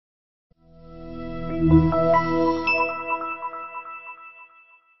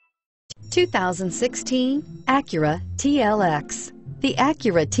2016 Acura TLX. The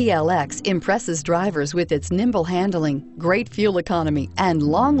Acura TLX impresses drivers with its nimble handling, great fuel economy, and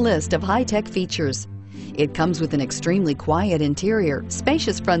long list of high-tech features. It comes with an extremely quiet interior,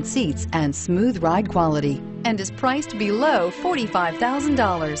 spacious front seats, and smooth ride quality, and is priced below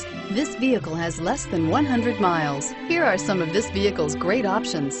 $45,000. This vehicle has less than 100 miles. Here are some of this vehicle's great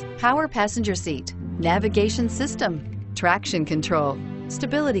options: power passenger seat, navigation system, traction control,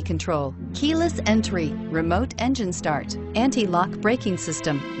 stability control, keyless entry, remote engine start, anti-lock braking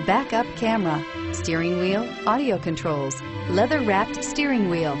system, backup camera, steering wheel audio controls, leather-wrapped steering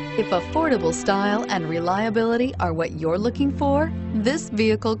wheel. If affordable style and reliability are what you're looking for, this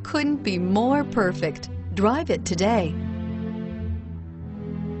vehicle couldn't be more perfect. Drive it today.